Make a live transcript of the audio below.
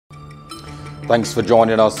Thanks for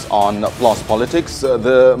joining us on Plus Politics.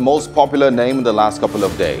 The most popular name in the last couple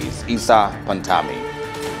of days, Isa Pantami.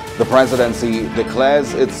 The presidency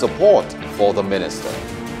declares its support for the minister.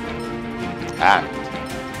 And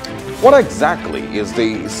what exactly is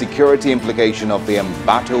the security implication of the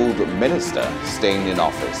embattled minister staying in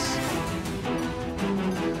office?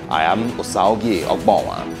 I am Osaogie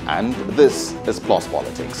Ogbonwa, and this is Plus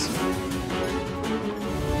Politics.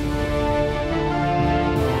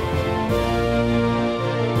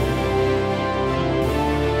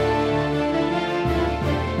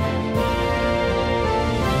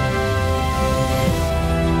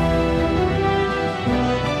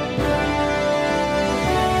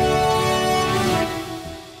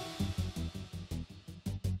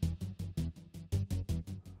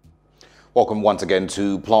 Welcome once again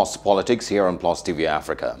to Plus Politics here on Plus TV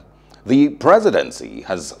Africa. The presidency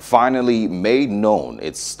has finally made known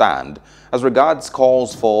its stand as regards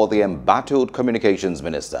calls for the embattled communications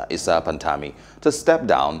minister, Isa Pantami, to step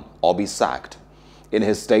down or be sacked. In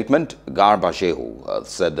his statement, Garba Shehu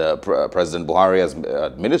said President Buhari's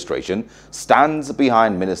administration stands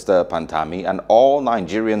behind Minister Pantami and all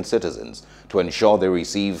Nigerian citizens to ensure they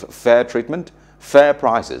receive fair treatment, fair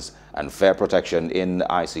prices, and fair protection in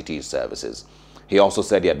ICT services. He also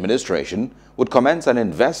said the administration would commence an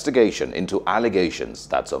investigation into allegations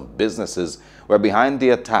that some businesses were behind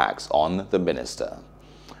the attacks on the minister.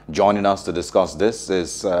 Joining us to discuss this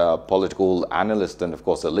is political analyst and, of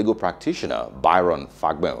course, a legal practitioner,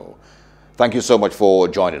 Fagbenro. Thank you so much for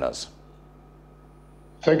joining us.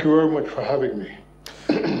 Thank you very much for having me.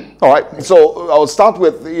 All right, so I'll start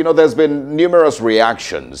with, there's been numerous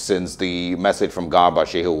reactions since the message from Garba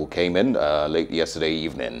Shehu came in late yesterday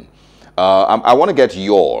evening. I want to get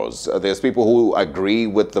yours. There's people who agree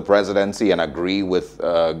with the presidency and agree with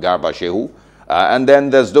Garba Shehu. And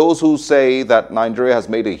then there's those who say that Nigeria has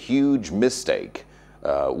made a huge mistake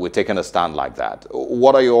with taking a stand like that.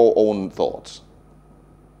 What are your own thoughts?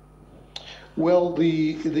 Well,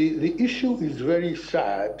 the issue is very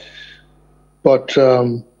sad, but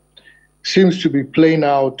seems to be playing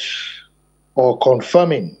out or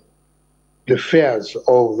confirming the fears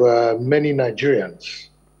of many Nigerians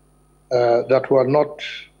that were not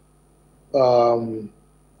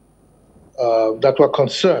that were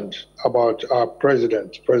concerned about our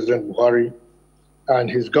President Buhari, and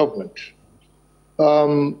his government.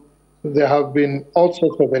 There have been all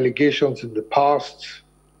sorts of allegations in the past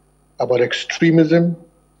about extremism,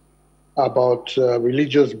 about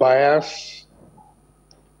religious bias,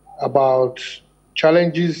 about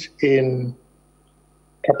challenges in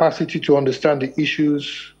capacity to understand the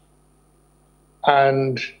issues,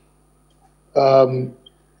 and the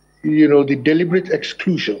deliberate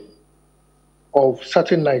exclusion of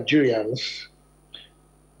certain Nigerians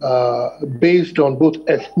based on both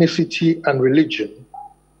ethnicity and religion,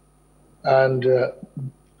 and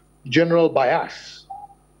general bias.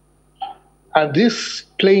 And this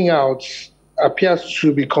playing out appears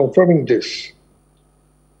to be confirming this.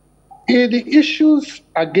 The issues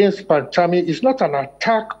against Pantami is not an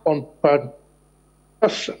attack on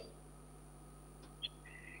person.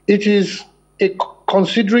 It is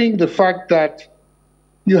considering the fact that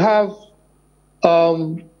you have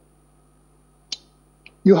a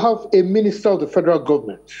minister of the federal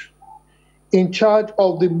government in charge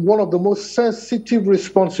of one of the most sensitive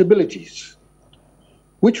responsibilities,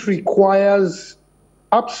 which requires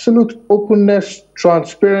absolute openness,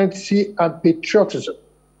 transparency, and patriotism.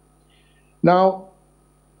 Now,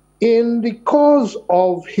 in the course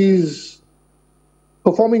of his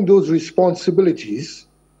performing those responsibilities,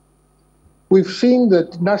 we've seen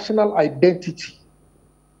that national identity,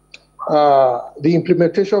 the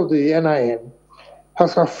implementation of the NIN,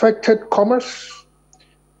 has affected commerce,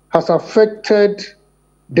 has affected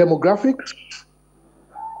demographics,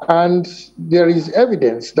 and there is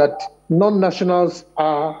evidence that non-nationals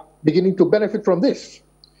are beginning to benefit from this.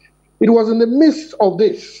 It was in the midst of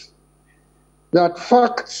this that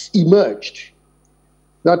facts emerged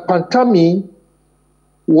that Pantami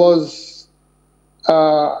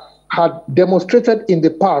had demonstrated in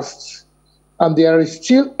the past, and there is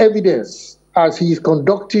still evidence as he is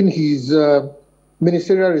conducting his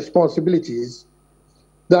ministerial responsibilities,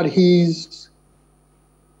 that he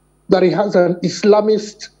has an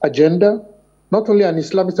Islamist agenda, not only an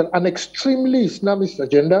Islamist, an extremely Islamist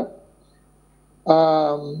agenda,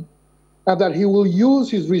 and that he will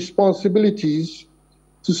use his responsibilities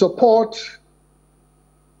to support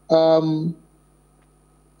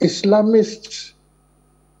Islamists,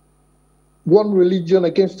 one religion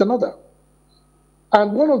against another.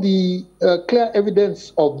 And one of the clear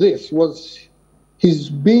evidence of this was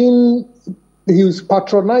he was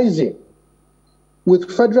patronizing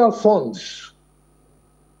with federal funds,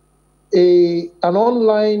 an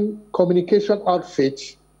online communication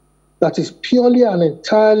outfit that is purely and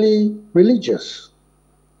entirely religious.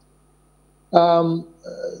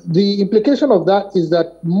 The implication of that is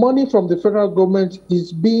that money from the federal government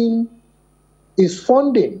is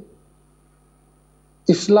funding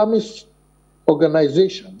Islamist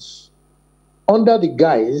organizations under the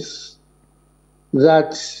guise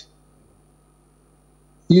that,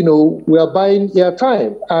 we are buying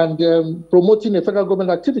airtime and promoting a federal government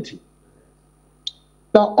activity.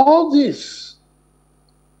 Now, all this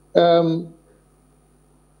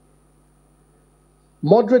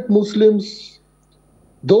moderate Muslims,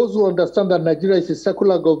 those who understand that Nigeria is a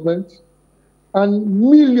secular government, and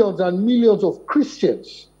millions of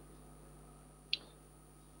Christians,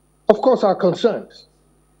 of course, are concerned.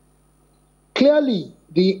 Clearly,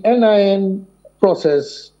 the NIN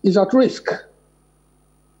process is at risk.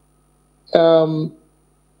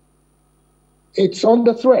 It's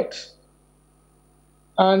under threat.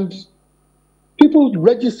 And people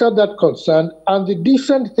registered that concern, and the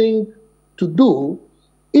decent thing to do,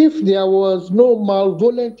 if there was no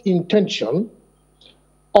malevolent intention,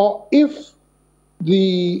 or if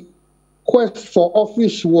the quest for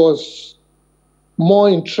office was more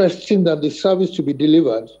interesting than the service to be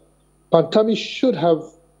delivered, Pantami should have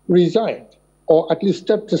resigned, or at least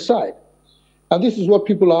stepped aside. And this is what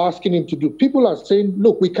people are asking him to do. People are saying,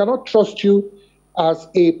 look, we cannot trust you as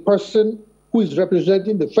a person who is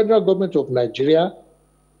representing the federal government of Nigeria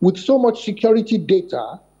with so much security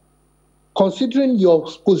data, considering your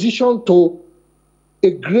position to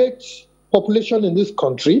a great population in this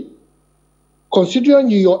country, considering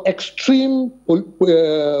your extreme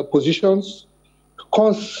positions,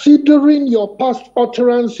 considering your past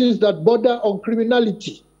utterances that border on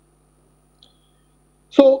criminality.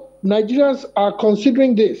 So Nigerians are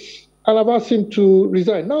considering this, and I've asked him to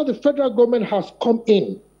resign. Now the federal government has come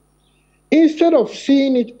in. Instead of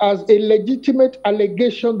seeing it as a legitimate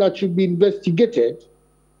allegation that should be investigated,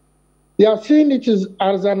 they are seeing it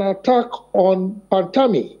as an attack on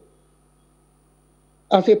Pantami,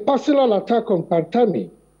 as a personal attack on Pantami.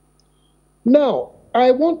 Now,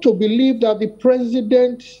 I want to believe that the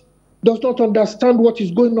president does not understand what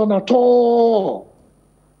is going on at all.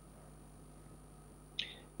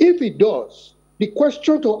 If he does, the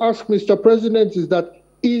question to ask Mr. President is that,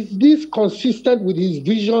 is this consistent with his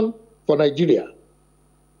vision for Nigeria?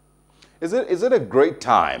 Is it a great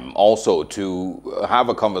time also to have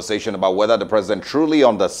a conversation about whether the president truly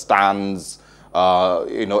understands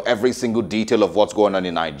every single detail of what's going on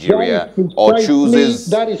in Nigeria, or chooses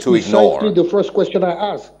to ignore? That is precisely the first question I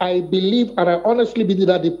asked. I believe, and I honestly believe,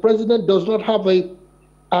 that the president does not have an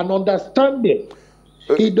understanding.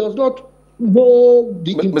 He does not know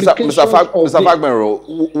the implications of Mr.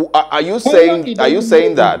 Fagbenro, are you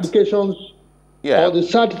saying that? Yeah. Or the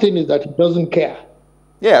sad thing is that he doesn't care.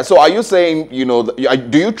 Yeah, so are you saying,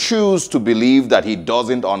 do you choose to believe that he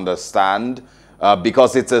doesn't understand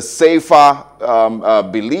because it's a safer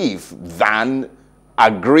belief than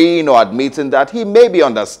agreeing or admitting that he maybe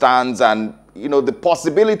understands, and, the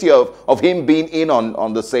possibility of him being in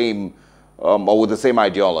on the same, or with the same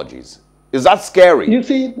ideologies? Is that scary? You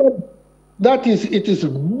see, it is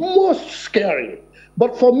most scary.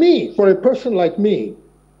 But for me, for a person like me,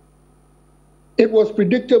 it was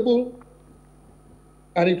predictable,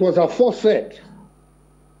 and it was aforesaid.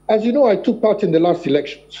 As you know, I took part in the last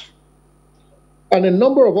elections, and a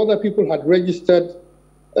number of other people had registered.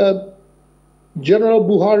 General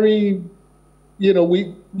Buhari,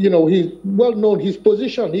 he's well known. His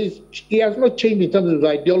position, he has not changed in terms of his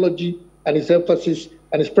ideology and his emphasis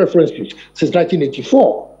and his preferences since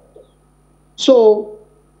 1984. So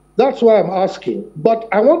that's why I'm asking. But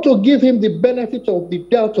I want to give him the benefit of the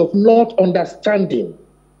doubt of not understanding,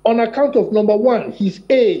 on account of, number one, his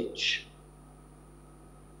age.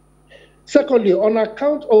 Secondly, on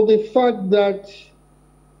account of the fact that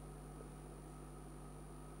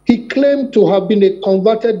he claimed to have been a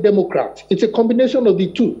converted Democrat. It's a combination of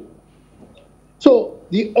the two. So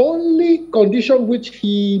the only condition which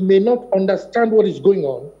he may not understand what is going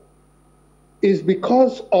on is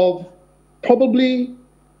because of probably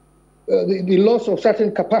the loss of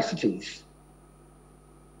certain capacities,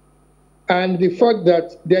 and the fact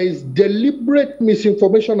that there is deliberate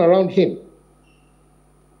misinformation around him.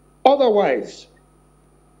 Otherwise,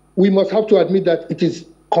 we must have to admit that it is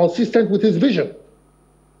consistent with his vision.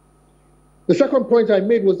 The second point I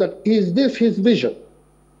made was that, is this his vision?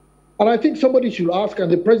 And I think somebody should ask,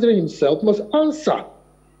 and the president himself must answer,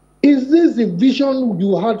 is this the vision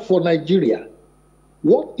you had for Nigeria?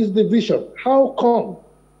 What is the vision? How come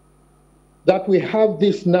that we have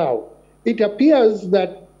this now? it appears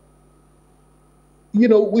that, you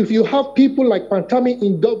know, if you have people like Pantami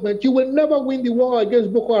in government, you will never win the war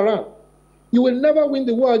against Boko Haram. You will never win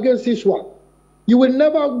the war against ISWAP. You will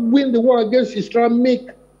never win the war against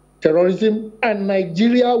Islamic terrorism, and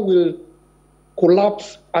Nigeria will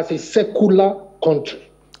collapse as a secular country.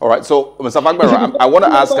 All right, so Mr. Fagbenro, I want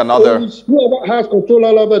to ask another. Whoever has control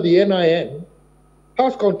over the NIN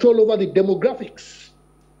has control over the demographics.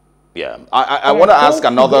 Yeah, I want to ask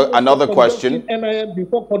another question. NIN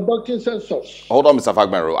before conducting census. Hold on, Mr.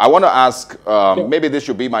 Fagbenro. I want to ask, maybe this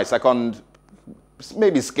should be my second,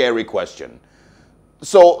 maybe scary question.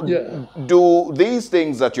 So, do these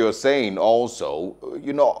things that you're saying also,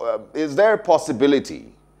 you know, is there a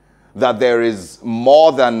possibility that there is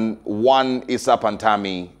more than one Isa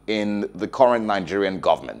Pantami in the current Nigerian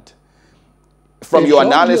government? From your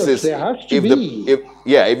analysis, if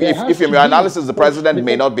your analysis, the president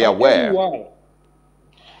may not be aware. Go ahead.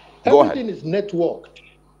 Everything is networked.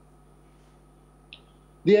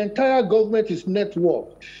 The entire government is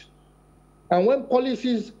networked. And when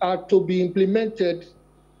policies are to be implemented,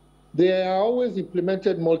 they are always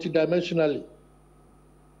implemented multidimensionally.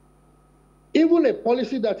 Even a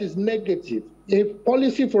policy that is negative, a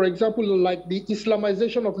policy, for example, like the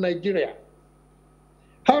Islamization of Nigeria,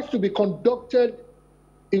 has to be conducted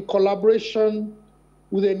in collaboration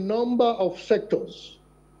with a number of sectors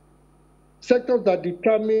that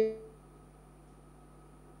determine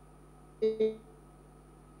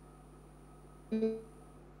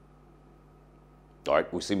all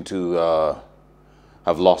right, we seem to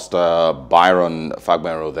have lost Byron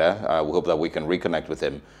Fagbenro there. We hope that we can reconnect with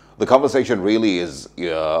him. The conversation really is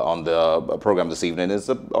on the program this evening is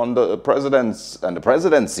on the president's and the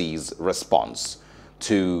presidency's response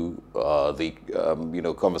to the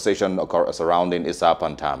conversation surrounding Isa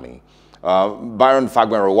Pantami. Byron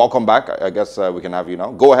Fagbenro, welcome back. I guess we can have you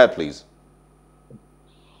now. Go ahead, please.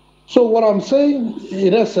 So what I'm saying,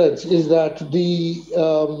 in essence, is that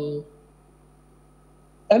the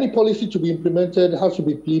any policy to be implemented has to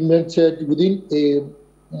be implemented within a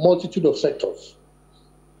multitude of sectors.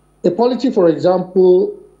 A policy, for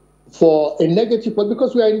example, for a negative,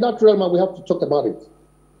 because we are in that realm and we have to talk about it.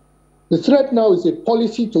 The threat now is a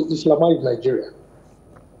policy to Islamize Nigeria.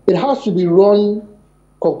 It has to be run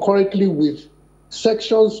concurrently with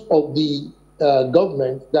sections of the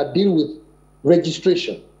government that deal with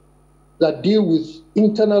registration, that deal with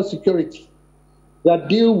internal security, that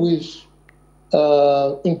deal with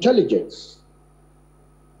intelligence,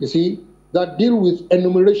 you see, that deal with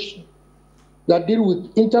enumeration, that deal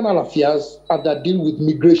with internal affairs, and that deal with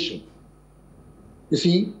migration. You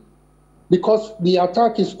see, because the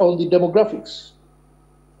attack is on the demographics.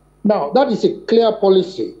 Now, that is a clear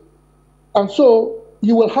policy. And so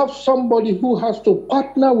you will have somebody who has to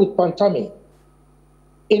partner with Pantami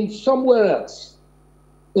in somewhere else,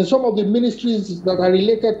 in some of the ministries that are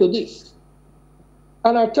related to this.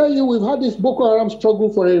 And I tell you, we've had this Boko Haram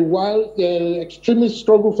struggle for a while, extremist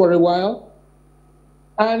struggle for a while.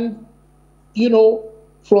 And, you know,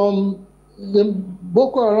 from the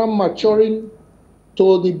Boko Haram maturing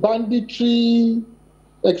to the banditry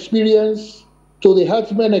experience, to the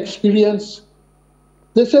herdsmen experience,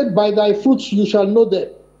 they said, by thy fruits you shall know them.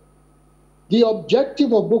 The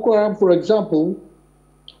objective of Boko Haram, for example,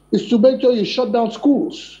 is to make sure you shut down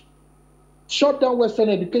schools, shut down Western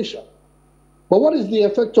education. But what is the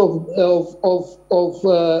effect of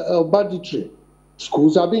banditry?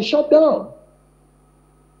 Schools have been shut down.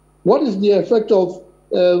 What is the effect of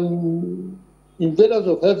invaders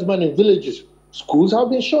of herdsmen in villages? Schools have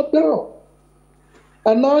been shut down.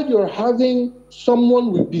 And now you're having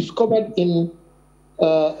someone we've discovered in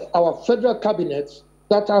our federal cabinet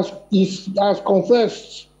that has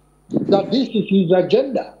confessed that this is his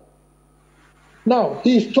agenda. Now,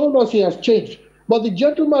 he's told us he has changed. But the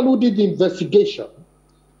gentleman who did the investigation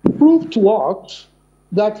proved to us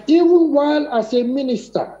that even while as a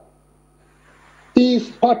minister, he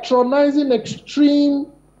is patronizing extreme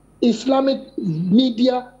Islamic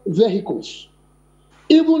media vehicles,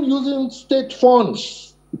 even using state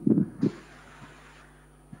funds.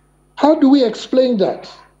 How do we explain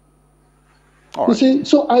that? All right. You see,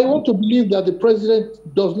 so I want to believe that the president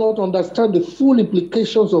does not understand the full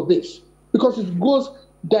implications of this, because it goes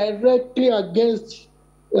directly against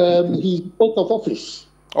his oath of office.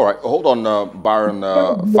 All right, hold on, Byron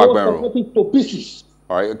Fagbenro.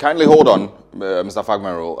 All right, kindly hold on, Mr.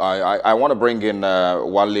 Fagbenro. I want to bring in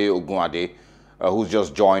Wale Ogunade, who's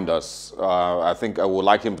just joined us. I think I would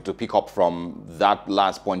like him to pick up from that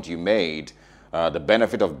last point you made, the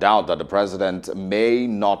benefit of doubt that the president may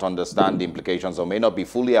not understand the implications or may not be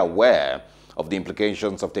fully aware of the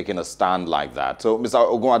implications of taking a stand like that. So, Mr.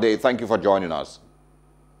 Ogunade, thank you for joining us.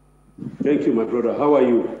 Thank you, my brother. How are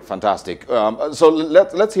you? Fantastic. So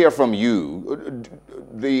let's hear from you.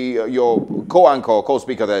 Your co-anchor,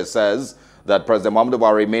 co-speaker there says that President Muhammadu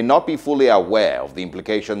Buhari may not be fully aware of the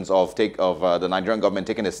implications of the Nigerian government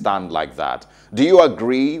taking a stand like that. Do you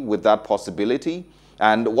agree with that possibility?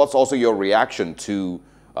 And what's also your reaction to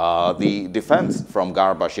the defense from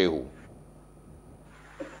Garba Shehu?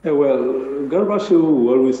 Well, Garba Shehu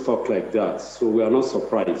will always talk like that, so we are not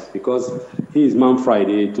surprised because he is Man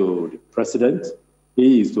Friday to the president.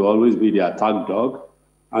 He is to always be the attack dog.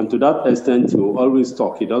 And to that extent, he will always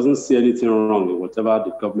talk. He doesn't see anything wrong in whatever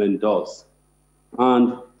the government does.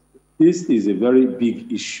 And this is a very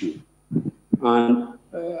big issue. And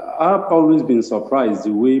I've always been surprised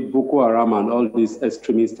the way Boko Haram and all these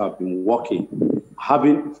extremists have been working,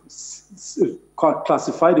 having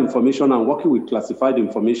classified information and working with classified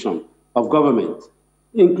information of government,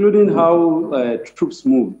 including how troops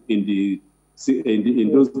move in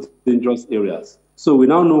those dangerous areas. So we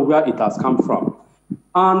now know where it has come from.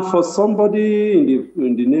 And for somebody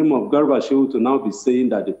in the name of Garba Shehu to now be saying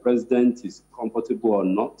that the president is comfortable or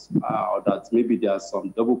not, or that maybe there's some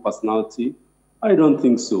double personality, I don't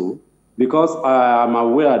think so, because I am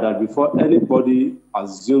aware that before anybody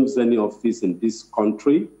assumes any office in this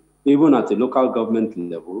country, even at a local government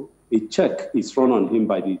level, a check is run on him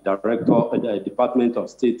by the director of the Department of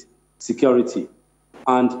State Security.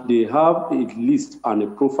 And they have a list and a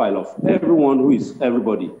profile of everyone who is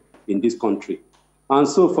everybody in this country. And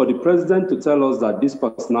so for the president to tell us that this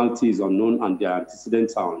personality is unknown and their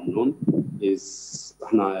antecedents are unknown is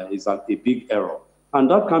a big error. And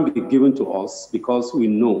that can be given to us because we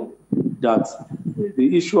know that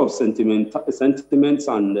the issue of sentiments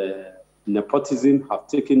and nepotism have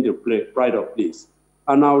taken the pride of place.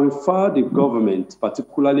 And I'll refer the government,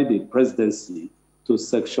 particularly the presidency, to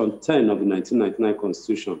Section 10 of the 1999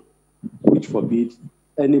 Constitution, which forbids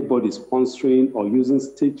anybody sponsoring or using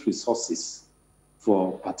state resources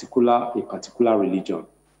for a particular religion.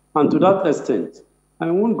 And to that extent,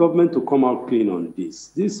 I want government to come out clean on this.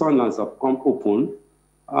 This one has come open,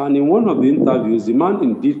 and in one of the interviews, the man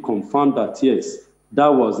indeed confirmed that, yes, that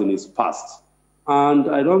was in his past. And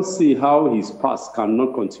I don't see how his past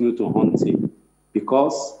cannot continue to haunt him,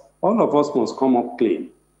 because all of us must come up clean.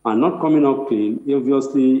 And not coming up clean,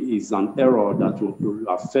 obviously, is an error that will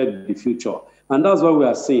affect the future. And that's what we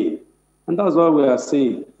are saying. And that's what we are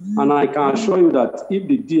saying. And I can assure you that if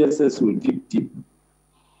the DSS will dig deep,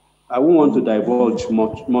 I won't want to divulge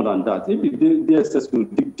much more than that. If the DSS will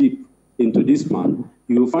dig deep into this man,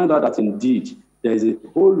 you will find out that indeed there is a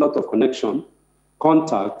whole lot of connection,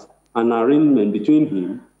 contact, and arrangement between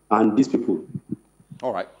him and these people.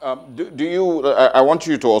 All right. I want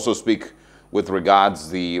you to also speak with regards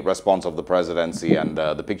the response of the presidency and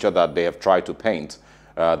the picture that they have tried to paint,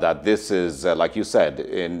 that this is, like you said,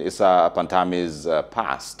 in Isa Pantami's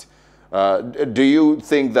past. Do you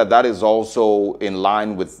think that that is also in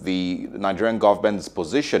line with the Nigerian government's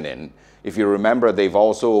positioning? If you remember, they've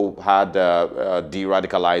also had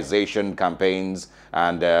de-radicalization campaigns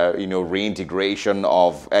and reintegration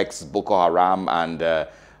of ex-Boko Haram and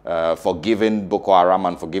forgiving Boko Haram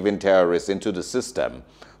and forgiving terrorists into the system.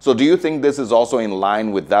 So do you think this is also in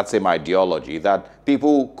line with that same ideology, that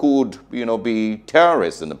people could, be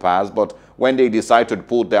terrorists in the past, but when they decide to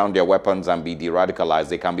put down their weapons and be de-radicalized,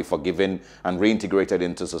 they can be forgiven and reintegrated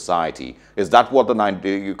into society? Is that what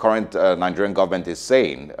the current Nigerian government is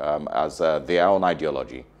saying as their own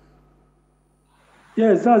ideology?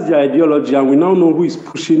 Yes, that's the ideology, and we now know who is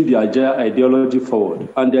pushing the ideology forward.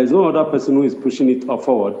 And there's no other person who is pushing it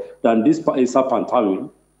forward than this Isa Pantami.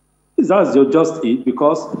 That's just it,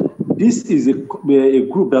 because this is a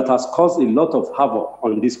group that has caused a lot of havoc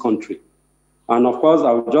on this country. And of course,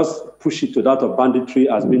 I will just push it to that of banditry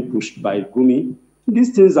as being pushed by Gumi.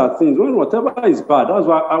 These things are things, when whatever is bad, that's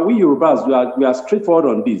why we Yorubas, we are straightforward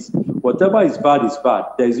on this. Whatever is bad,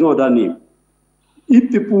 there is no other name. If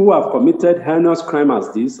people who have committed heinous crime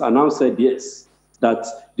as this are now said yes, that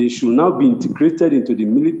they should now be integrated into the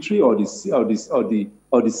military or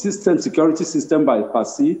the system, security system by per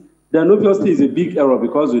se, then obviously it's a big error,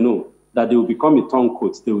 because we know that they will become a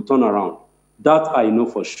turncoat, they will turn around. That I know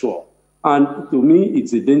for sure. And to me,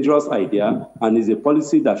 it's a dangerous idea, and it's a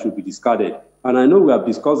policy that should be discarded. And I know we have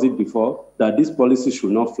discussed it before, that this policy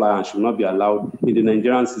should not fly and should not be allowed in the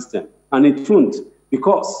Nigerian system. And it won't,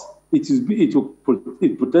 because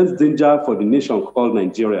it presents danger for the nation called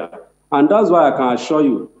Nigeria. And that's why I can assure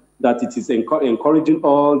you that it is encouraging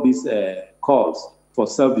all these calls for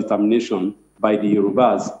self-determination by the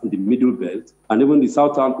Yorubas in the Middle Belt and even the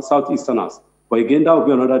Southeasterners But again, that will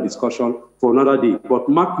be another discussion for another day. But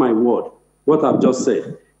mark my word, what I've just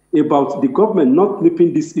said about the government not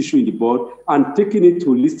nipping this issue in the bud and taking it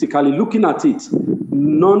holistically, looking at it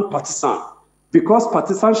non-partisan, because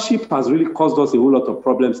partisanship has really caused us a whole lot of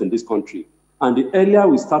problems in this country. And the earlier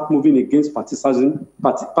we start moving against partisanship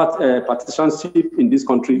in this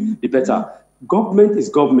country, the better. Government is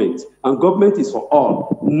government, and government is for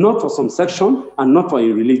all, not for some section, and not for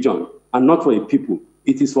a religion, and not for a people.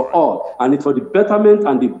 It is for all, and it's for the betterment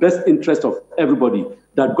and the best interest of everybody,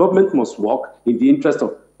 that government must work in the interest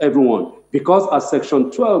of everyone. Because as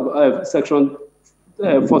Section 14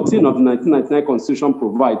 of the 1999 Constitution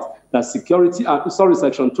provides, that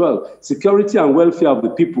Section 12, security and welfare of the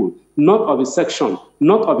people, not of a section,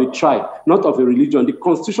 not of a tribe, not of a religion. The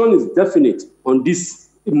Constitution is definite on this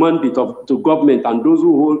mandate to government and those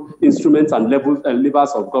who hold instruments and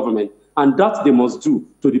levers of government, and that they must do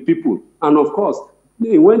to the people. And of course,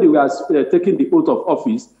 when they were taking the oath of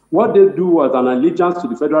office, what they do was an allegiance to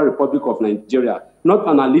the Federal Republic of Nigeria, not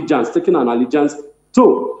an allegiance, taking an allegiance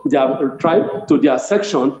to their tribe, to their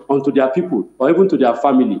section, or to their people, or even to their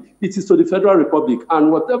family. It is to the Federal Republic.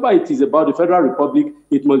 And whatever it is about the Federal Republic,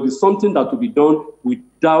 it must be something that will be done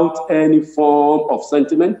without any form of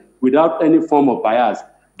sentiment, without any form of bias.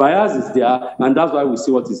 Bias is there, and that's why we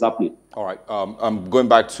see what is happening. All right. I'm going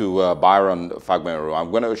back to Byron Fagbenro. I'm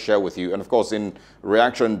going to share with you, and of course, in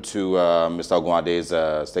reaction to Mr. Ogunade's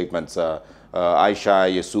statements, Aisha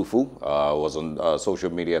Yusufu was on social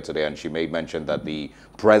media today, and she made mention that the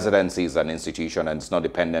presidency is an institution and it's not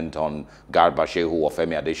dependent on Garba Shehu or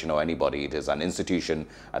Femi Adesina or anybody. It is an institution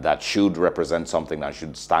that should represent something that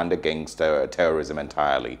should stand against terrorism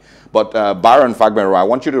entirely. But Byron Fagbenro, I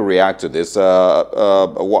want you to react to this.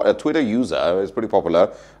 A Twitter user, is pretty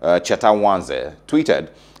popular, Cheta Wanze, tweeted,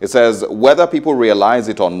 it says, whether people realize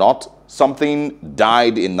it or not, something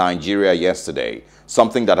died in Nigeria yesterday.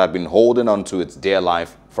 Something that had been holding on to its dear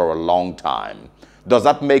life for a long time. Does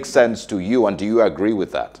that make sense to you, and do you agree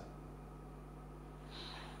with that?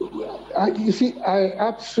 You see, I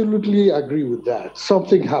absolutely agree with that.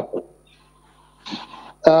 Something happened.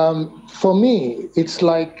 For me, it's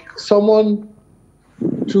like someone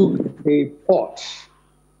took a pot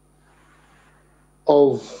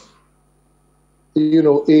of,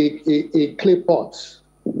 a clay pot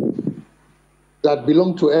that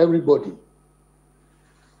belonged to everybody,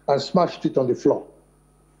 and smashed it on the floor.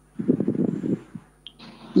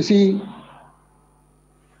 You see,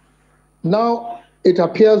 now it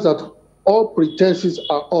appears that all pretenses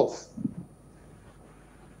are off.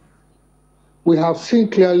 We have seen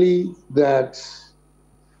clearly that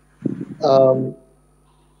the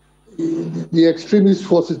extremist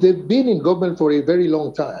forces, they've been in government for a very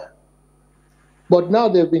long time, but now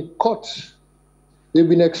they've been caught, they've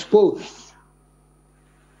been exposed,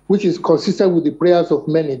 which is consistent with the prayers of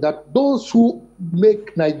many, that those who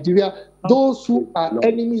make Nigeria, those who are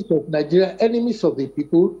enemies of Nigeria, enemies of the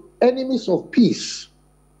people, enemies of peace,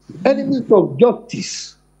 enemies of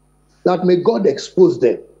justice, that may God expose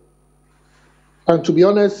them. And to be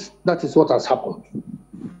honest, that is what has happened.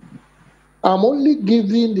 I'm only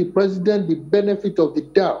giving the president the benefit of the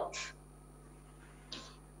doubt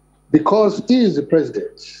because he is the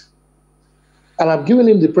president. And I'm giving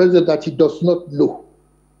him the president that he does not know.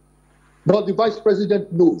 But the vice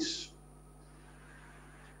president knows.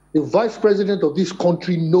 The vice president of this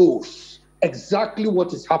country knows exactly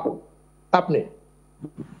what is happening.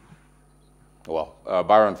 Well,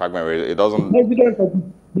 Byron Fagbenro, it doesn't...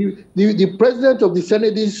 The president of the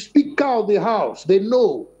Senate is Speaker of the House. They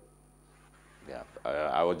know. Yeah,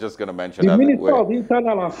 I was just going to mention the that... The Minister of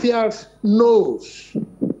Internal Affairs knows.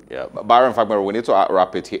 Yeah, Byron Fagbenro, we need to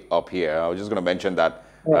wrap it up here. I was just going to mention that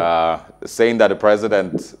saying that the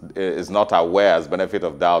president is not aware as benefit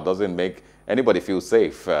of doubt doesn't make anybody feel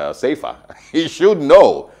safer. He should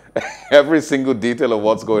know every single detail of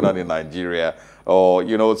what's going on in Nigeria, or,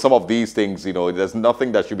 some of these things, there's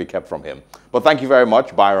nothing that should be kept from him. But thank you very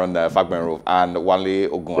much, Byron Fagbenro and Wale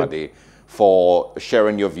Ogunade, for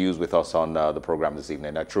sharing your views with us on the program this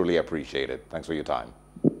evening. I truly appreciate it. Thanks for your time.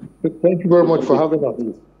 Thank you very much for having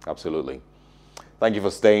us. Absolutely. Thank you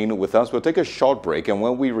for staying with us. We'll take a short break, and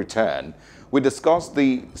when we return, we discuss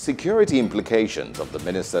the security implications of the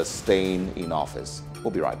minister staying in office.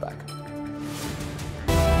 We'll be right back.